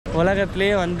உலகத்திலே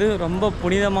வந்து ரொம்ப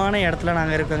புனிதமான இடத்துல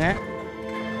நாங்கள் இருக்கோங்க.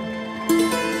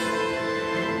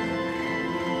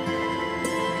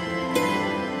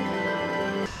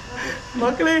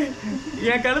 மக்களே,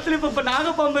 என் கழுத்துல இப்போ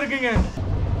நாகப்பாம்பு இருக்குங்க.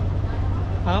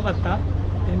 பார்த்தா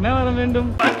என்ன வர வேண்டும்?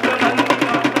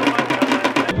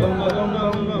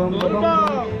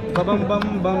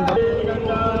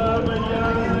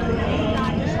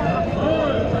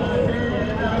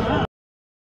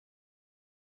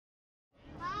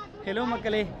 ஹலோ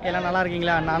மக்களே, எல்லாம் நல்லா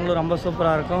இருக்கீங்களா? நாங்களும் ரொம்ப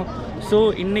சூப்பராக இருக்கோம். ஸோ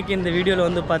இன்றைக்கி இந்த வீடியோவில்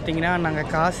வந்து பார்த்திங்கன்னா நாங்கள்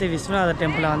காசி விஸ்வநாதர்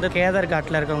டெம்பிளில் வந்து கேதார்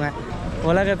காட்டில் இருக்கோங்க.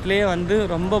 உலகத்திலே வந்து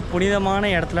ரொம்ப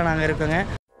புனிதமான இடத்துல நாங்கள் இருக்கோங்க.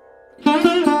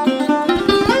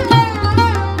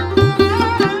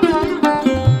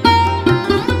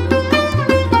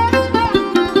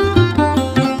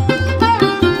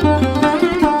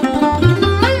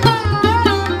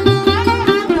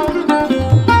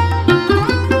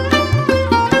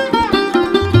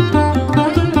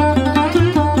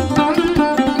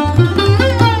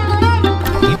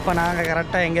 நாங்கள்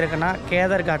கரெக்டாக எங்கே இருக்கோன்னா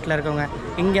கேதார் காட்டில் இருக்கோங்க.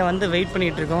 இங்கே வந்து வெயிட்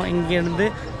பண்ணிகிட்ருக்கோம். இங்கேருந்து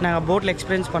நாங்கள் போட்டில்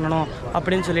எக்ஸ்பீரியன்ஸ் பண்ணணும்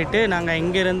அப்படின்னு சொல்லிட்டு நாங்கள்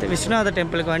இங்கேருந்து விஸ்வநாதர்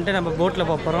டெம்பிளுக்கு வந்துட்டு நம்ம போட்டில்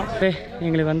போகிறோம்.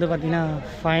 எங்களுக்கு வந்து பார்த்திங்கன்னா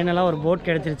ஃபைனலாக ஒரு போட்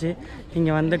கிடச்சிருச்சு.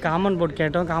 இங்கே வந்து காமன் போட்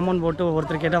கேட்டோம். காமன் போட்டு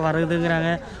ஒருத்தர் கேட்டால் வருதுங்கிறாங்க,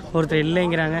 ஒருத்தர்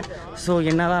இல்லைங்கிறாங்க. ஸோ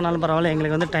என்ன தான் ஆனாலும் பரவாயில்ல,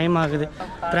 எங்களுக்கு வந்து டைம் ஆகுது.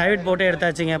 ப்ரைவேட் போட்டே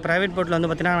எடுத்தாச்சுங்க. ப்ரைவேட் போட்டில் வந்து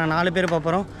பார்த்திங்கன்னா நாங்கள் 4 பேர்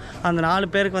போகிறோம். அந்த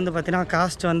 4 பேருக்கு வந்து பார்த்திங்கன்னா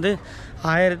காஸ்ட் வந்து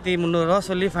 1300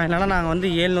 சொல்லி ஃபைனலாக நாங்கள் வந்து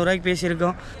 700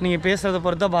 பேசியிருக்கோம். நீங்கள் பேசுகிறத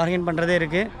பொறுத்தா பார்கெயின் பண்ணுறதே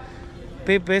இருக்குது.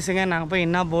 போய் பேசுங்க, நாங்கள் போய்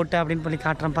என்ன போட்டு அப்படின்னு சொல்லி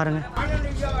காட்டுறோம் பாருங்கள்.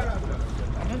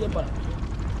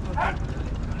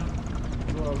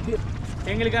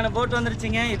 எங்களுக்கான போட்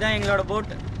வந்துருச்சுங்க. இதுதான் எங்களோட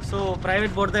போட். ஸோ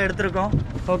ப்ரைவேட் போட் தான் எடுத்திருக்கோம்.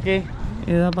 ஓகே,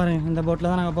 இதுதான் பாருங்கள். இந்த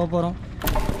போட்டில் தான் நாங்கள் போக போகிறோம்.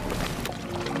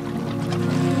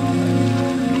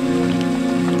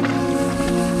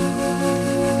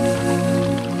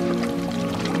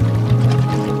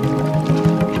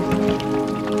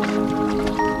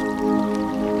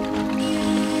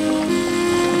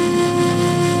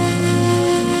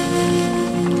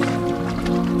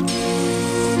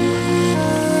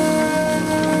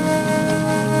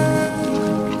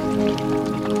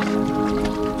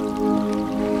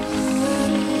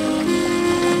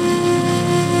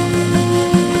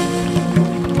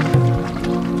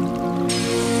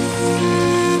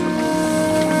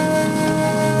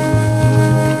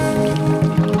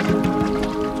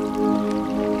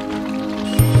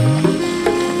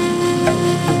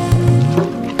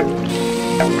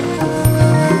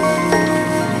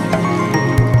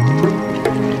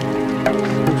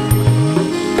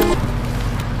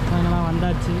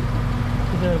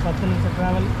 இது ஒரு 10 நிமிஷம்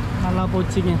ட்ராவல் நல்லா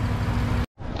போச்சுங்க.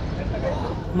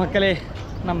 மக்களே,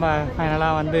 நம்ம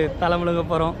ஃபைனலாக வந்து தலைமுழுங்க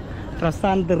போகிறோம்.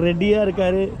 பிரசாந்த் ரெடியாக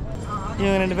இருக்கார்.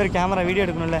 இவங்க 2 பேர் கேமரா வீடியோ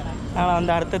எடுக்கணும்ல, அதனால்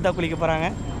வந்து அடுத்து தான் குளிக்க போகிறாங்க.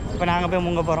 இப்போ நாங்கள் போய்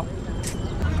முங்க போகிறோம்.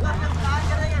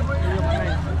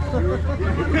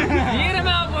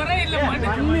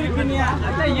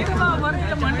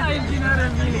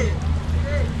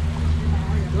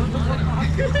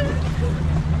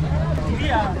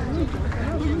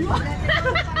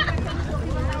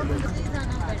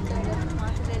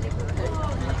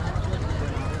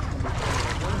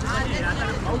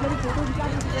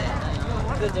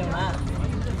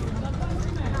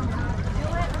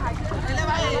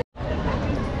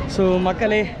 ஸோ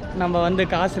மக்களே, நம்ம வந்து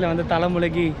காசில் வந்து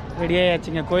தலைமுழுகி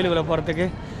ரெடியாகியாச்சுங்க கோயிலுக்குள்ளே போகிறதுக்கு.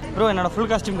 ப்ரோ, என்னோடய ஃபுல்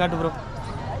காஸ்டியூம் காட்டு ப்ரோ.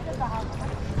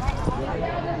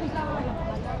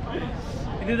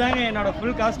 இதுதாங்க என்னோடய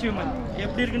ஃபுல் காஸ்டியூம்.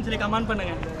 எப்படி இருக்குன்னு சொல்லி கமெண்ட்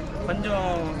பண்ணுங்கள். கொஞ்சம்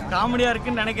காமெடியாக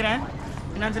இருக்குதுன்னு நினைக்கிறேன்.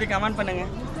 என்னன்னு சொல்லி கமெண்ட்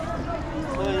பண்ணுங்கள்.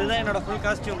 ஸோ இதுதான் என்னோடய ஃபுல்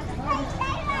காஸ்டியூம்.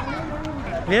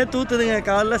 வேர் தூத்துதுங்க.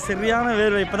 காலைல சரியான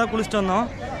வேர்வை. இப்போ தான் குளிச்சுட்டு வந்தோம்.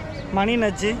 மணி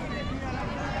நச்சு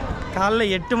காலைல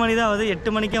 8 மணி தான் ஆகுது. 8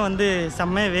 மணிக்கே வந்து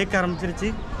செம்மையாக வேக்க ஆரம்பிச்சிருச்சு.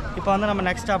 இப்போ வந்து நம்ம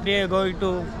நெக்ஸ்ட் அப்படியே கோயிங் டு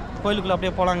கோயிலுக்குள்ளே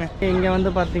அப்படியே போகலாங்க. இங்கே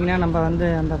வந்து பார்த்திங்கன்னா நம்ம வந்து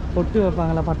அந்த பொட்டு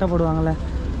வைப்பாங்கள்ல, பட்டை போடுவாங்கள்ல,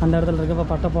 அந்த இடத்துல இருக்க இப்போ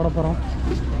பட்டை போட போகிறோம்.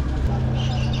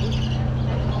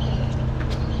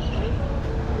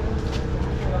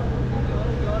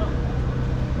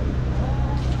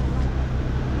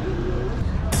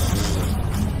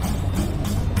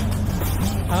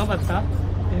 பார்த்தா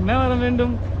என்ன வர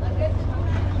வேண்டும்?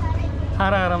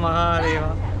 ஹர ஹர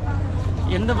மகாதேவா.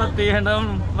 எந்த பற்றி வேண்டாம்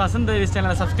வசந்த்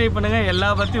சேனலை சப்ஸ்கிரைப் பண்ணுங்கள். எல்லா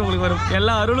பற்றியும் உங்களுக்கு வரும்.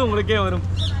 எல்லா அருளும் உங்களுக்கே வரும்.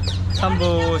 சம்போ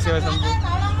சிவ சம்போ.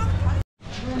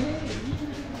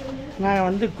 நான்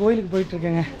வந்து கோயிலுக்கு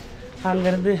போயிட்டுருக்கேங்க.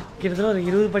 அங்கேருந்து கிட்டத்தட்ட ஒரு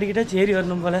 20 படிக்கிட்ட ஏறி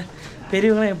வரணும் போல்.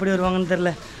 பெரியவங்களாம் எப்படி வருவாங்கன்னு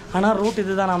தெரில. ஆனால் ரூட்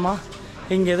இது தானாம்மா.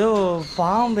 இங்கே ஏதோ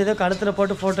பாம்பு ஏதோ கழுத்தில்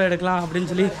போட்டு ஃபோட்டோ எடுக்கலாம்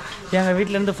அப்படின்னு சொல்லி எங்கள்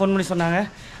வீட்டிலேருந்து ஃபோன் பண்ணி சொன்னாங்க.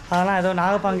 அதெல்லாம் ஏதோ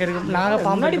நாகப்பாம்பு இருக்குது.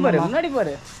 நாகப்பாம்பு முன்னாடி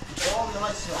பாரு.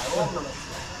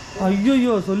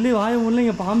 ஐயோ சொல்லி வாய முடியல,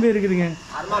 இங்கே பாம்பே இருக்குதுங்க.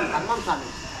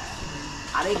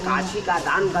 अरे काशी का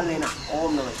दान कर लेना ओम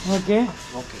नमः ஓகே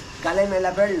ओके गले में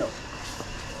लपेट लो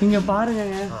இங்கே பாருங்க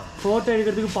ஃபோட்டோ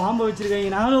எடுக்கிறதுக்கு பாம்பை வச்சுருக்காங்க.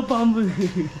 நாகப்பாம்பு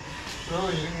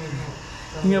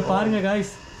இங்கே பாருங்க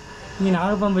காய்ஸ், இங்கே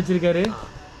நாகப்பாம்பு வச்சுருக்காரு.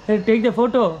 சரி டேக் த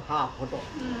ஃபோட்டோ. हाँ फोटो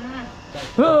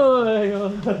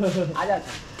आजा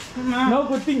नो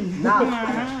कुटिंग ना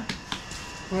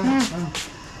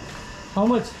हाउ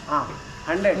मच हाँ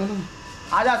 100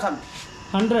 आजा सब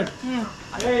 100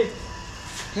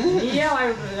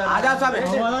 आजा सब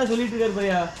அவதான் சொல்லிட்டு இருக்காரு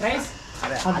பையா. பிரைஸ்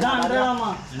அதான் 100 ஆமா,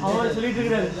 அவர் சொல்லிட்டு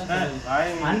இருக்காரு.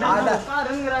 100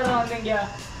 உட்காருங்கறாரு வந்தீங்க.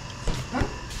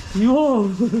 ஐயோ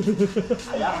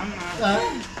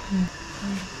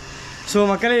ஸோ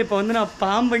மக்களே, இப்போ வந்து நான்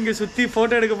பாம்பு இங்கே சுற்றி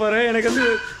ஃபோட்டோ எடுக்க போகிறேன். எனக்கு வந்து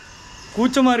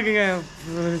கூச்சமாக இருக்குங்க,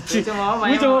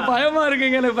 பயமாக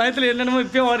இருக்குங்க. எனக்கு பயத்தில் என்னென்னமோ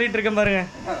இப்போயும் ஓடிட்டு இருக்கேன் பாருங்க.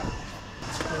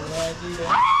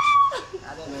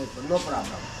 नो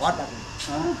प्रॉब्लम वाटर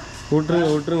விட்டுருங்க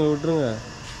விட்டுருங்க விட்டுருங்க.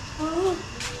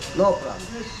 नो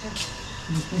प्रॉब्लम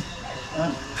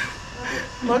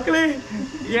மக்களே,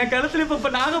 என் கழுத்தில் இப்போ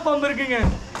நாகப்பாம்பு இருக்குங்க.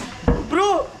 ப்ரோ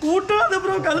ஊட்டாத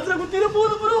ப்ரோ, கழுத்தில் குத்திட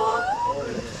போகுது ப்ரோ.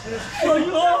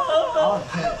 ஐயோ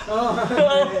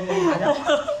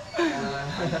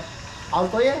और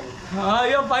कोई है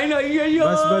ஐயோ பையன் ஐயோ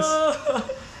பஸ் பஸ்.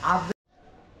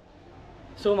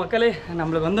 ஸோ மக்களே,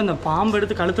 நம்மளுக்கு வந்து அந்த பாம்பு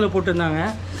எடுத்து கழுத்தில் போட்டிருந்தாங்க.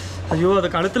 ஐயோ அதை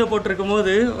கழுத்தில் போட்டிருக்கும்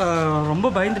போது ரொம்ப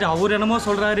பயந்துட்டு, அவர் என்னமோ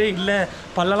சொல்கிறாரு இல்லை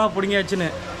பல்லெல்லாம் பிடிங்காச்சுன்னு.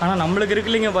 ஆனால் நம்மளுக்கு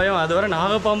இருக்கு இல்லைங்க பயம், அது வேறு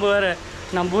நாகப்பாம்பு வேறு.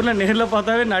 நம்ம ஊரில் நேரில்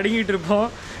பார்த்தாவே நடுங்கிட்டு இருப்போம்,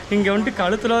 இங்கே வந்துட்டு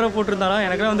கழுத்தில் வேறு போட்டிருந்தாலும்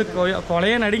எனக்குலாம் வந்து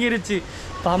கொலையே நடுங்கிருச்சு.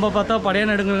 பாம்பை பார்த்தா படையே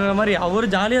நடுங்குற மாதிரி அவர்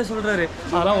ஜாலியாக சொல்கிறாரு,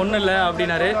 அதெல்லாம் ஒன்றும் இல்லை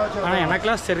அப்படின்னாரு. ஆனால்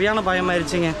எனக்குலாம் சரியான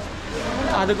பயமாயிருச்சுங்க.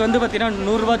 அதுக்கு வந்து பார்த்திங்கன்னா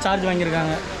 100 ரூபா சார்ஜ்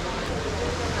வாங்கியிருக்காங்க.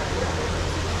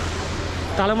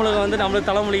 தலைமுழுக வந்து நம்மளுக்கு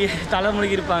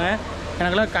தலைமுழுகி இருப்பாங்க.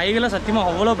 எனக்குலாம் கைகளாக சத்தியமாக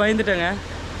அவ்வளோ பயந்துட்டேங்க.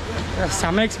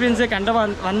 செம எக்ஸ்பீரியன்ஸே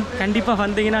கண்டிப்பாக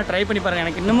வந்தீங்கன்னா ட்ரை பண்ணி பாருங்கள்.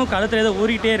 எனக்கு இன்னமும் கழுத்தில் ஏதோ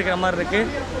ஊறிக்கிட்டே இருக்கிற மாதிரி இருக்குது.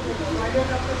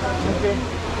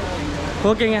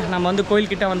 ஓகேங்க, நம்ம வந்து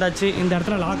கோயில்கிட்ட வந்தாச்சு. இந்த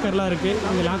இடத்துல லாக்கர்லாம் இருக்குது,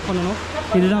 இங்கே லாக் பண்ணணும்.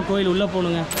 இதுதான் கோயில், உள்ளே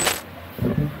போகணுங்க.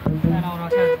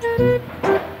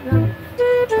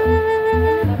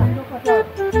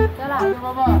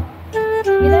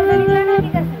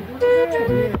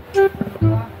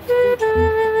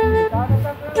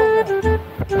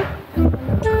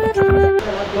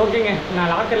 ஓகேங்க, நான்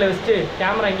லாக்கரில் வச்சுட்டு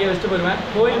கேமரா இங்கேயே வச்சுட்டு போயிடுவேன்.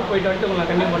 கோயிலுக்கு போயிட்டு வந்துட்டு உங்களை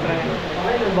கண்டினியூ பண்ணுறேங்க.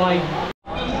 பாய்.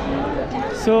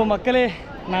 ஸோ மக்களே,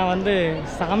 நான் வந்து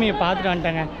சாமியை பார்த்துட்டு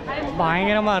வந்துட்டேங்க.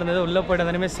 பயங்கரமாக இருந்தது. உள்ளே போய்ட்டு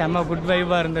வந்தாலுமே செம்ம குட்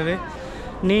வைப்பாக இருந்தது.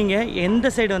 நீங்கள் எந்த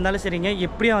சைடு வந்தாலும் சரிங்க,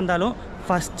 எப்படியா வந்தாலும்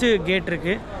ஃபஸ்ட்டு கேட்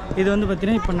இருக்குது. இது வந்து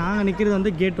பார்த்திங்கன்னா இப்போ நாங்கள் நிற்கிறது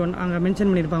வந்து கேட் 1. அங்கே மென்ஷன்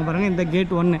பண்ணியிருப்பாங்க பாருங்கள், இந்த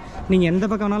கேட் 1. நீங்கள் எந்த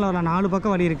பக்கம் வேணாலும் வரலாம், 4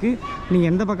 பக்கம் வழி இருக்குது. நீங்கள்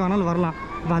எந்த பக்கம் வேணாலும் வரலாம்.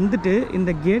 வந்துட்டு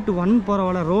இந்த கேட் 1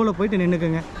 போகிற ரோவில் போய்ட்டு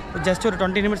நின்றுக்குங்க. ஜஸ்ட் ஒரு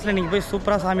 20 நிமிஷத்தில் நீங்கள் போய்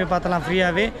சூப்பராக சாமியை பார்த்தலாம்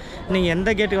ஃப்ரீயாகவே. நீங்கள் எந்த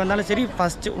கேட்டுக்கு வந்தாலும் சரி,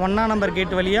 ஃபஸ்ட்டு 1ஆம் நம்பர்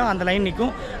கேட் வழியாக அந்த லைன்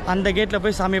நிற்கும். அந்த கேட்டில்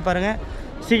போய் சாமியை பாருங்கள்,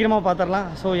 சீக்கிரமாக பார்த்துடலாம்.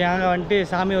 ஸோ நாங்கள் வந்துட்டு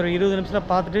சாமி ஒரு 20 நிமிஷத்தில்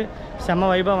பார்த்துட்டு செம்ம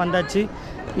வைப்பாக வந்தாச்சு.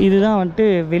 இதுதான் வந்துட்டு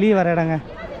வெளியே வர இடங்க,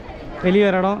 வெளியே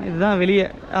வர இடம். இதுதான் வெளியே,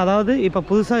 அதாவது இப்போ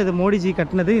புதுசாக இது மோடிஜி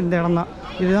கட்டினது இந்த இடம் தான்.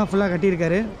 இதுதான் ஃபுல்லாக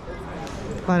கட்டியிருக்காரு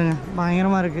பாருங்கள்,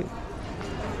 பயங்கரமாக இருக்குது.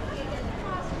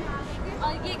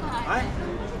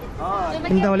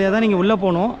 இந்த வழியாக தான் நீங்கள் உள்ளே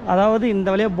போகணும். அதாவது இந்த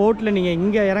வழியாக போட்டில் நீங்கள்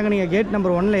இங்கே இறங்குனீங்க, கேட்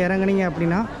நம்பர் 1ல் இறங்குனீங்க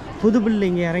அப்படின்னா, புதுப்பில்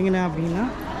இங்கே இறங்கினா அப்படின்னா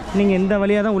நீங்கள் இந்த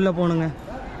வழியாக தான் உள்ளே போகணுங்க.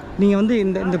 நீங்கள் வந்து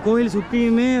இந்த கோயில்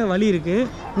சுற்றியுமே வழி இருக்குது,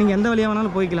 நீங்கள் எந்த வழியாக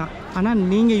வேணாலும் போய்க்கலாம். ஆனால்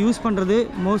நீங்கள் யூஸ் பண்ணுறது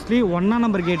மோஸ்ட்லி 1ஆம்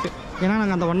நம்பர் கேட்டு. ஏன்னா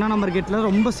நாங்கள் அந்த 1ஆம் நம்பர் கேட்டில்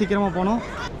ரொம்ப சீக்கிரமாக போனோம்.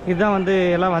 இதுதான் வந்து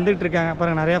எல்லாம் வந்துகிட்டு இருக்காங்க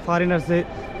பாருங்கள், நிறையா ஃபாரினர்ஸு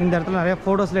இந்த இடத்துல நிறையா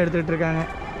ஃபோட்டோஸில் எடுத்துகிட்டு இருக்காங்க.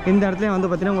 இந்த இடத்துல வந்து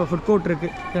பார்த்திங்கன்னா உங்கள் ஃபுட் கோர்ட்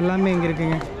இருக்குது, எல்லாமே இங்கே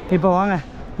இருக்குங்க. இப்போ வாங்க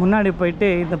முன்னாடி போயிட்டு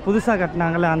இந்த புதுசாக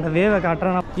கட்டினாங்களே அந்த வேவை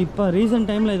காட்டுறேன். இப்போ ரீசெண்ட்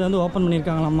டைமில் இதை வந்து ஓப்பன்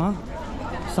பண்ணியிருக்காங்களாம்மா.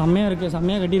 செம்மையாக இருக்குது,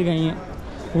 செம்மையாக கட்டியிருக்காங்க.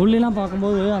 உள்ளெலாம்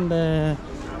பார்க்கும்போது அந்த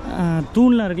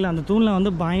தூண்லாம் இருக்குல்ல, அந்த தூணில்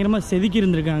வந்து பயங்கரமாக செதுக்கி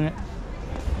இருந்திருக்காங்க.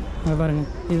 அது பாருங்கள்,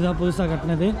 இதுதான் புதுசாக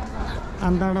கட்டினது.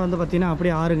 அந்த இடம் வந்து பார்த்திங்கன்னா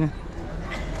அப்படியே ஆறுங்க,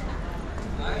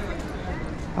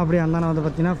 அப்படியே அந்த இடம் வந்து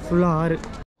பார்த்திங்கன்னா ஃபுல்லாக ஆறு.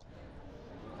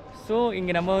 ஸோ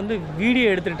இங்கே நம்ம வந்து வீடியோ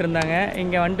எடுத்துகிட்டு இருந்தாங்க.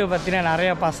 இங்கே வந்துட்டு பார்த்திங்கன்னா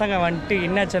நிறையா பசங்க வந்துட்டு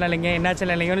என்ன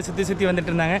சேனலிங்கன்னு சுற்றி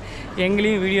வந்துட்டு இருந்தாங்க.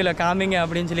 எங்களையும் வீடியோவில் காமிங்க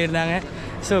அப்படின்னு சொல்லியிருந்தாங்க.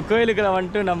 ஸோ கோயிலுக்குள்ள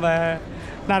வந்துட்டு நம்ம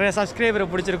நிறையா சப்ஸ்கிரைபரை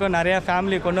பிடிச்சிருக்கோம், நிறையா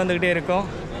ஃபேமிலி கொண்டு வந்துக்கிட்டே இருக்கோம்.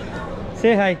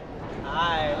 Say hi.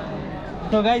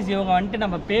 ஸோ கைஸ், இவங்க வந்துட்டு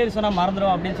நம்ம பேர் சொன்னால்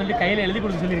மறந்துடும் அப்படின்னு சொல்லி கையில் எழுதி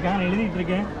கொடுக்க சொல்லியிருக்காங்க. நான் எழுதிட்டு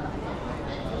இருக்கேன்.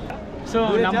 ஸோ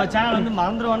நம்ம சேனல் வந்து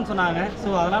மறந்துடுவோன்னு சொன்னாங்க. ஸோ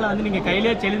அதனால் வந்து நீங்கள்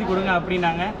கையிலே எழுதி கொடுங்க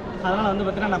அப்படின்னாங்க. அதனால் வந்து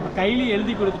பார்த்தீங்கன்னா நம்ம கையிலேயே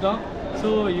எழுதி கொடுத்துட்டோம். ஸோ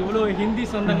இவ்வளோ ஹிந்தி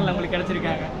சொந்தங்கள் நம்மளுக்கு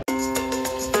கிடச்சிருக்காங்க.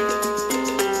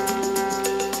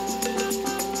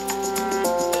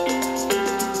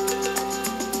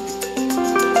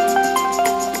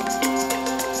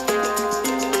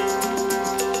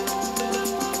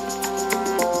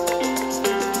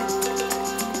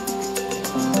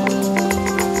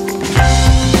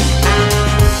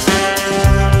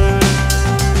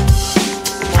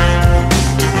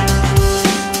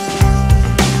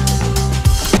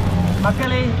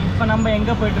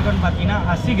 எங்கே போயிட்டுருக்கோன்னு பார்த்தீங்கன்னா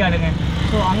அஸ்ஸி கார்டுங்க.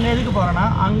 ஸோ அங்கே எதுக்கு போகிறோன்னா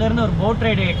அங்கேருந்து ஒரு போட்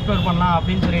ரைடு எக்ஸ்ப்ளோர் பண்ணலாம்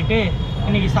அப்படின்னு சொல்லிட்டு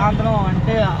இன்றைக்கி சாயந்தரம்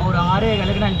வந்துட்டு ஒரு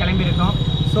 6:15க்கு நாங்கள் கிளம்பியிருக்கோம்.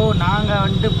 ஸோ நாங்கள்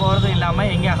வந்துட்டு போகிறதும்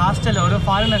இல்லாமல் எங்கள் ஹாஸ்டலில் ஒரு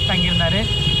ஃபாரினர்ஸ் தங்கியிருந்தார்.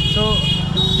 ஸோ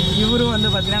இவரும் வந்து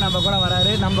பார்த்தீங்கன்னா நம்ம கூட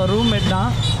வராரு, நம்ம ரூம்மேட் தான்.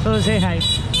 So say hi.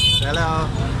 Hello.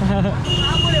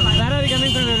 Where are you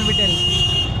coming from Wilmington?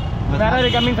 Where are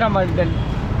you coming from Wilmington?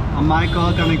 I'm Michael,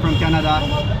 coming from Canada.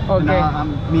 Okay. And,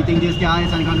 I'm meeting these guys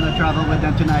and going to travel with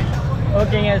them tonight.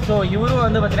 ஓகேங்க. So இவரும்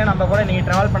வந்து பார்த்தீங்கன்னா நம்ம கூட நீங்கள்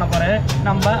travel பண்ண போகிறாரு.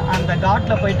 நம்ம அந்த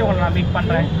காட்டில் போயிட்டு உங்களை நான் மீட்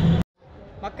பண்ணுறேன்.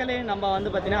 மக்களே, நம்ம வந்து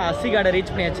பார்த்தீங்கன்னா அஸ்ஸி கார்டை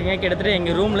ரீச் பண்ணியாச்சுங்க. கிட்டத்தட்ட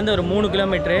எங்கள் ரூம்லேருந்து ஒரு 3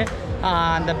 கிலோமீட்ரு.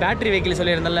 அந்த பேட்டரி வெஹிக்கிள்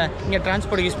சொல்லியிருந்தல, இங்கே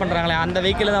டிரான்ஸ்போர்ட் யூஸ் பண்ணுறாங்களே அந்த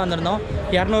வெஹிக்கில் தான் வந்திருந்தோம்.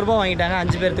 200 வாங்கிட்டாங்க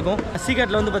 5 பேர்த்துக்கும். அஸ்ஸி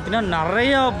காட்டில் வந்து பார்த்திங்கன்னா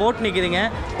நிறையா போட் நிற்குதுங்க.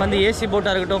 வந்து ஏசி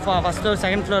போட்டாக இருக்கட்டும், ஃபஸ்ட் ஃப்ளோர்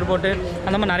செகண்ட் ஃப்ளோர் போட்டு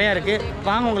அந்த மாதிரி நிறையா இருக்குது.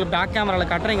 வாங்க உங்களுக்கு பேக்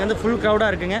கேமராவில் காட்டுறேன். இங்கே வந்து ஃபுல்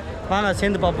க்ரௌடாக இருக்குங்க. வாங்க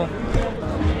சேர்ந்து பார்ப்போம்.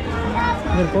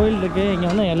 இங்கே கோயில் இருக்குது, இங்கே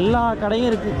வந்து எல்லா கடையும்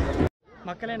இருக்குது.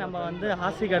 மக்களே, நம்ம வந்து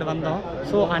அஸ்ஸி கார்டு வந்தோம்.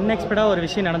 ஸோ அன்எக்ஸ்பெக்டாக ஒரு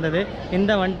விஷயம் நடந்தது.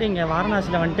 இந்த வந்துட்டு இங்கே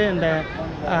வாரணாசியில் வந்துட்டு இந்த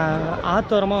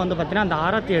ஆத்தோரமாக வந்து பார்த்திங்கன்னா அந்த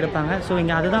ஆரத்தி எடுப்பாங்க. ஸோ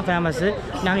இங்கே அதுதான் ஃபேமஸ்ஸு.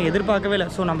 நாங்கள் எதிர்பார்க்கவே இல்லை.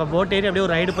 ஸோ நம்ம போட் ஏறி அப்படியே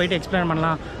ஒரு ரைடு போயிட்டு எக்ஸ்பிளைன்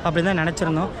பண்ணலாம் அப்படின்னு தான்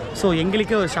நினச்சிருந்தோம். ஸோ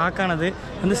எங்களுக்கே ஒரு ஷாக்கானது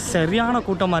வந்து சரியான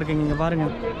கூட்டமாக இருக்குங்க. இங்கே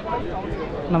பாருங்கள்,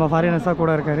 நம்ம ஃபாரினர்ஸாக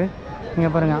கூட இருக்கார்.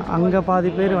 இங்கே பாருங்கள், அங்கே பாதி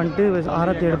பேர் வந்துட்டு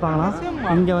ஆரத்தி எடுப்பாங்களாம்.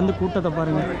 இங்கே வந்து கூட்டத்தை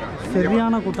பாருங்கள்,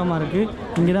 சரியான கூட்டமாக இருக்குது.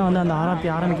 இங்கே தான் வந்து அந்த ஆரத்தி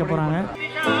ஆரம்பிக்க போகிறாங்க.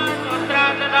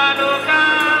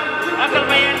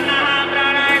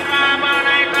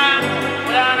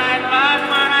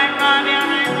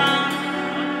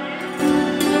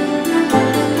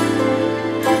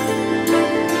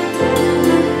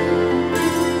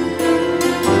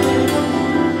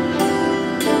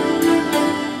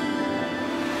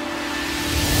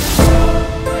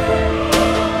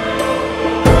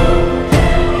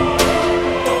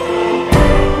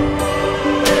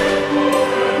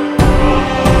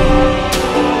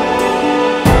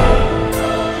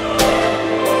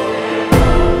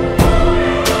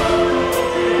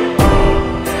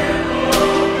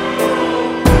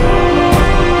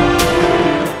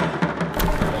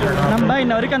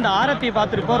 இன்ன வரைக்கும் அந்த ஆரத்தியை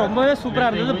பார்த்துருப்போம். ரொம்பவே சூப்பராக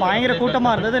இருந்தது, பயங்கர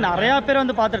கூட்டமாக இருந்தது. நிறையா பேர்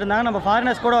வந்து பார்த்துட்டு இருந்தாங்க. நம்ம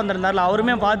ஃபாரினர்ஸ் கூட வந்திருந்தார்ல,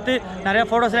 அவருமே பார்த்து நிறையா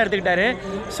ஃபோட்டோஸ்லாம் எடுத்துக்கிட்டாரு.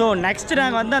 ஸோ நெக்ஸ்ட்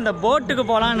நாங்கள் வந்து அந்த போட்டுக்கு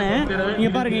போகலான்னு,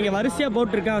 இங்கே பாருங்கள், இங்கே வரிசையாக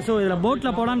போட் இருக்கா. ஸோ இதில்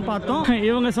போட்டில் போகலான்னு பார்த்தோம்.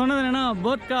 இவங்க சொன்னது என்னென்னா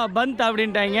போட்கா பந்த்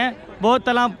அப்படின்ட்டாங்க.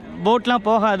 போட்லாம்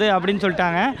போகாது அப்படின்னு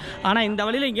சொல்லிட்டாங்க. ஆனால் இந்த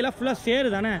வழியில் இங்கெல்லாம் ஃபுல்லாக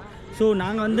சேரு தானே. ஸோ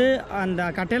நாங்கள் வந்து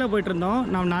அந்த கட்டையில் போயிட்டு இருந்தோம்.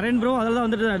 நம்ம நரேன் ப்ரோ அதில் தான்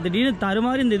வந்துட்டு திடீர்னு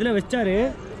தருமாறி இந்த இதில் வச்சாரு.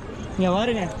 இங்கே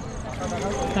பாருங்க,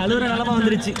 கழுவுற நிலமா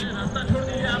வந்துருச்சு.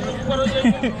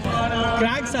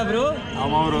 கிராக்ஸா ப்ரோ?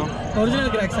 ஆமாம் ப்ரோ,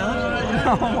 ஒரிஜினல் கிராக்ஸா?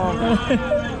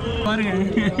 பாருங்க.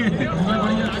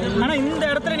 ஆனால் இந்த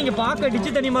இடத்துல நீங்கள் பார்க்க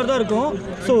டிச்சு தண்ணி மாதிரி தான் இருக்கும்.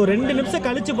 ஸோ 2 நிமிஷம்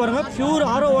கழிச்சு போகிறோங்க, பியூர்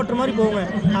ஆரோ வாட்டர் மாதிரி போங்க.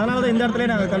 அதனால தான் இந்த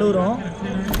இடத்துல நாங்கள் கழுவுறோம்.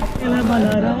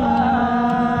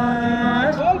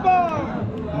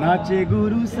 नाचे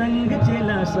गुरु संग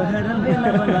चेला शहर में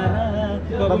बलारा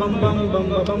बम बम बम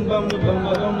बम बम बम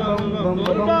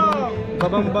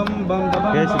बम बम बम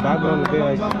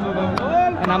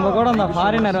நம்ம கூட அந்த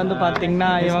ஃபாரினர் வந்து பார்த்தீங்கன்னா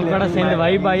இவங்க கூட சேர்ந்து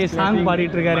வைப் ஆகி சாங்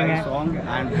பாடிட்டு இருக்காருங்க.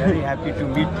 I am very happy to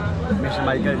meet Mr.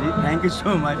 Michael ji. Thank you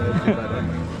so much.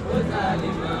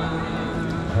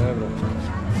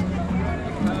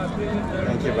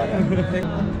 Thank you brother.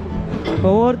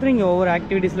 ஒவ்வொருத்தரும் இங்கே ஒவ்வொரு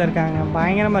ஆக்டிவிட்டீஸில் இருக்காங்க.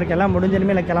 பயங்கரமாக இருக்குது. எல்லாம்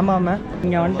முடிஞ்சதுமே இல்லை கிளம்பாமல்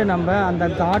இங்கே வந்துட்டு நம்ம அந்த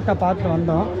காட்டை பார்த்து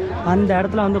வந்தோம். அந்த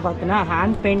இடத்துல வந்து பார்த்தீங்கன்னா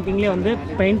ஹேண்ட் பெயிண்டிங்லேயே வந்து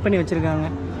பெயிண்ட் பண்ணி வச்சுருக்காங்க.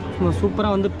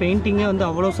 சூப்பராக வந்து பெயிண்டிங்கே வந்து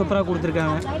அவ்வளோ சூப்பராக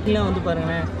கொடுத்துருக்காங்க. இல்லை வந்து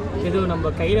பாருங்களேன், எதுவும்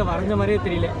நம்ம கையில் வரைஞ்ச மாதிரியே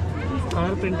தெரியல,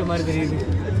 கலர் பிரிண்ட் மாதிரி தெரியுது.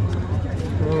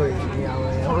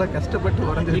 எவ்வளோ கஷ்டப்பட்டு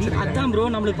வரைஞ்சிருச்சு. அதான் ப்ரோ,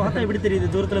 நம்மளுக்கு பார்த்தா எப்படி தெரியுது,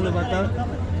 தூரத்துலேருந்து பார்த்தா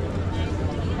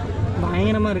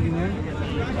பயங்கரமாக இருக்குங்க.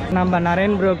 நம்ம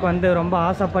நரேன் ப்ரோக்கு வந்து ரொம்ப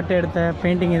ஆசைப்பட்டு எடுத்த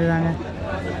பெயிண்டிங் இது தாங்க.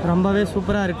 ரொம்பவே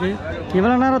சூப்பராக இருக்குது.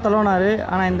 இவ்வளோ நேரம் தொலைனார்,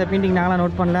 ஆனால் இந்த பெயிண்டிங் நாங்களாம்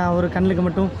நோட் பண்ணல. அவர் கண்ணுக்கு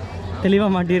மட்டும்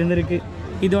தெளிவாக மாட்டி இருந்திருக்கு.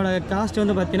 இதோட காஸ்ட்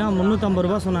வந்து பார்த்தீங்கன்னா 350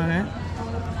 ரூபா சொன்னாங்க.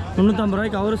 350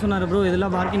 ரூபாய்க்கு அவரு சொன்னார், ப்ரோ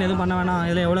இதெல்லாம் பார்க்கிங் எதுவும் பண்ண வேணாம்,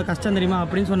 இதில் எவ்வளோ கஷ்டம் தெரியுமா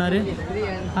அப்படின்னு சொன்னார்.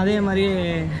 அதே மாதிரியே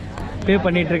பே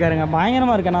பண்ணிகிட்ருக்காருங்க.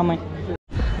 பயங்கரமாக இருக்கு.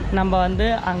 நம்ம வந்து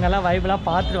அங்கெல்லாம் வைப்லாம்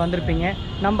பார்த்துட்டு வந்திருப்பீங்க.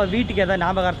 நம்ம வீட்டுக்கு எதாவது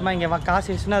ஞாபகார்த்தமாக இங்கே காசி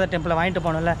விஸ்வநாதர் டெம்பிளை வாங்கிட்டு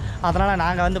போகணும்ல, அதனால்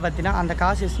நாங்கள் வந்து பார்த்தீங்கன்னா அந்த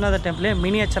காசி விஸ்வநாதர் டெம்பிளே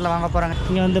மினியேச்சரில் வாங்க போகிறாங்க.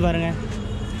 இங்கே வந்து பாருங்கள்,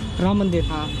 ராம்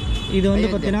மந்திர். இது வந்து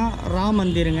பார்த்தீங்கன்னா ராம்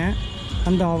மந்திருங்க.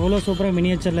 அந்த அவ்வளோ சூப்பராக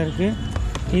மினியேச்சரில் இருக்குது.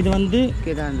 இது வந்து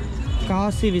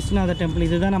காசி விஸ்வநாதர் டெம்பிள்.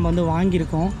 இதுதான் நம்ம வந்து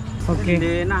வாங்கியிருக்கோம். ஓகே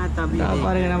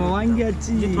பாருங்கள், நம்ம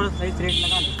வாங்கியாச்சு.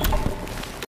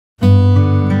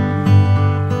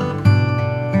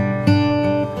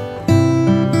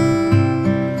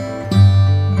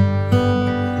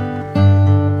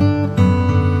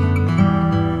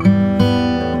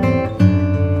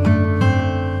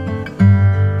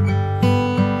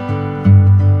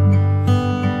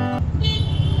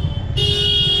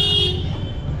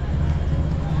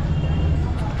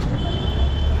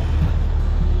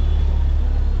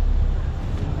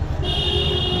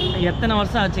 எத்தனை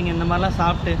வருஷம் ஆச்சுங்க இந்த மாதிரிலாம்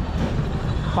சாப்பிட்டு,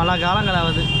 பல காலங்கள்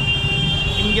ஆகுது.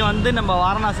 இங்கே வந்து நம்ம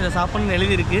வாரணாசியில் சாப்பிட்ணுன்னு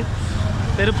எழுதியிருக்கு.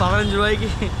 வெறும் 15 ரூபாய்க்கு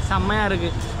செம்மையாக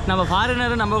இருக்குது. நம்ம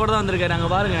ஃபாரினர் நம்ம கூட தான் வந்திருக்காரு, அங்கே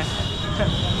பாருங்கள்.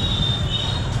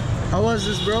 How was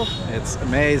this, bro? It's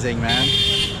amazing, man.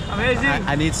 Amazing.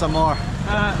 I need some more.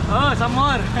 Some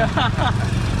more.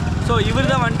 So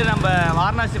இவர் தான் வந்துட்டு நம்ம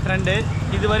வாரணாசி ஃப்ரெண்டு.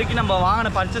 இது வரைக்கும் நம்ம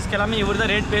வாங்கின பர்ச்சேஸ்க்கு எல்லாமே இவர்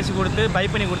தான் ரேட் பேசி கொடுத்து பை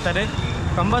பண்ணி கொடுத்தாரு.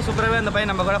 ரொம்ப சூப்பராகவே அந்த பையன்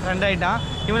நம்ம கூட ஃப்ரெண்ட் ஆகிட்டான்.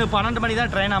 இவனுக்கு 12 மணி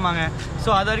தான் ட்ரெயின் ஆமாங்க. ஸோ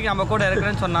அது வரைக்கும் நம்ம கூட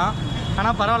இருக்கிறேன்னு சொன்னான்.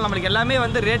 ஆனால் பரவாயில்ல, நம்மளுக்கு எல்லாமே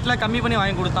வந்து ரேட்லாம் கம்மி பண்ணி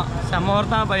வாங்கி கொடுத்தான். செம்ம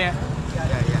ஒருத்தான பையன்.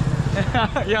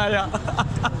 யா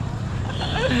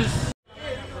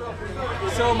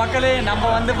ஸோ மக்களே, நம்ம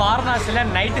வந்து வாரணாசியில்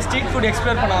நைட்டு ஸ்ட்ரீட் ஃபுட்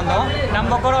எக்ஸ்ப்ளோர் பண்ண வந்தோம்.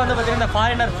 நம்ம கூட வந்து பார்த்திங்கன்னா இந்த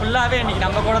ஃபாரினர் ஃபுல்லாகவே இன்றைக்கி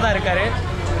நம்ம கூட தான் இருக்கார்.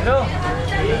 ஹலோ,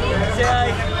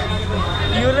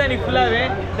 இவர் தான் இன்றைக்கி ஃபுல்லாகவே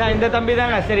இந்த தம்பி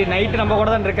தாங்க. சரி, நைட்டு நம்ம கூட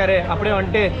தான் இருக்காரு. அப்படியே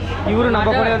வந்துட்டு இவரும்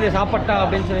நம்ம கூட வந்து சாப்பிட்டா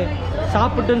அப்படின்னு சொல்லி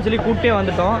சாப்பிட்டுன்னு சொல்லி கூப்பிட்டே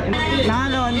வந்துட்டோம்.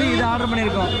 நாங்கள் வந்து இது ஆர்டர்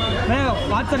பண்ணியிருக்கோம்.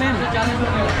 What's name?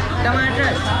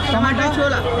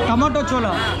 டொமேட்டோ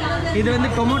சோலா. இது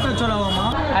வந்து tomato சோலாவாமா?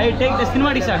 I take the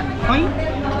cinematic shot.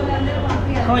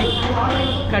 ஹோய்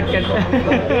கட்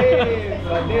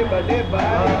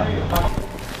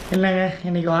இல்லைங்க,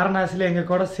 இன்றைக்கி வாரணாசியில் எங்கள்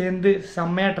கூட சேர்ந்து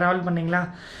செம்மையாக ட்ராவல் பண்ணிங்களா.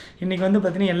 இன்றைக்கி வந்து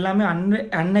பார்த்திங்கன்னா எல்லாமே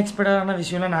அன்எக்ஸ்பெக்டடான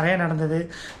விஷயம்லாம் நிறைய நடந்தது.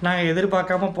 நாங்கள்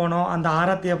எதிர்பார்க்காம போனோம். அந்த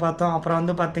ஆராத்தியை பார்த்தோம். அப்புறம்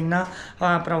வந்து பார்த்திங்கன்னா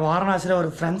அப்புறம் வாரணாசியில் ஒரு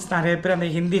ஃப்ரெண்ட்ஸ் நிறைய பேர், அந்த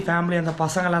ஹிந்தி ஃபேமிலி, அந்த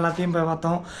பசங்கள் எல்லாத்தையும் போய்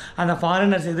பார்த்தோம். அந்த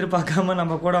ஃபாரினர்ஸ் எதிர்பார்க்காம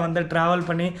நம்ம கூட வந்து ட்ராவல்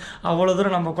பண்ணி அவ்வளோ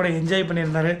தூரம் நம்ம கூட என்ஜாய்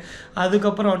பண்ணியிருந்தார்.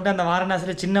 அதுக்கப்புறம் வந்துட்டு அந்த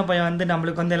வாரணாசியில் சின்ன பையன் வந்து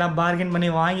நம்மளுக்கு வந்து எல்லாம் பார்கெயின்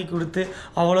பண்ணி வாங்கி கொடுத்து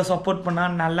அவ்வளோ சப்போர்ட்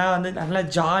பண்ணால் நல்லா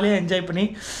ஜாலியாக என்ஜாய் பண்ணி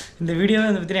இந்த வீடியோவை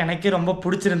வந்து பார்த்திங்கன்னா எனக்கே ரொம்ப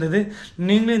பிடிச்சிருந்தது.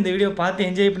 நீங்களும் இந்த வீடியோ பார்த்து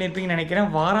என்ஜாய் பண்ணியிருப்பீங்கன்னு நினைக்கிறேன்.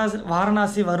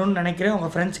 வாரணாசி வரும்னு நினைக்கிறேன்.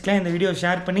 உங்கள் ஃப்ரெண்ட்ஸ்க்கெலாம் இந்த வீடியோ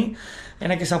ஷேர் பண்ணி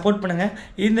எனக்கு சப்போர்ட் பண்ணுங்கள்.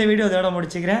 இந்த வீடியோ இதோட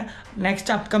முடிச்சுக்கிறேன்.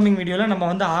 நெக்ஸ்ட் அப்கமிங் வீடியோவில் நம்ம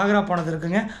வந்து ஆக்ரா போனது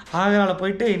இருக்குங்க. ஆக்ராவில்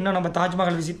போயிட்டு இன்னும் நம்ம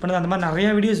தாஜ்மஹால் விசிட் பண்ணது, அந்த மாதிரி நிறையா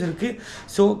வீடியோஸ் இருக்குது.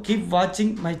 ஸோ கீப்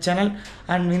வாட்சிங் மை சேனல்.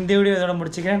 அண்ட் இந்த வீடியோ இதோட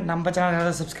முடிச்சுக்கிறேன். நம்ம சேனல்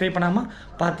யாராவது சப்ஸ்கிரைப் பண்ணாமல்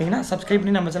பார்த்தீங்கன்னா சப்ஸ்கிரைப்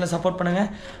பண்ணி நம்ம சேனலை சப்போர்ட்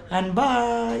பண்ணுங்கள். அண்ட்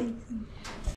பாய்.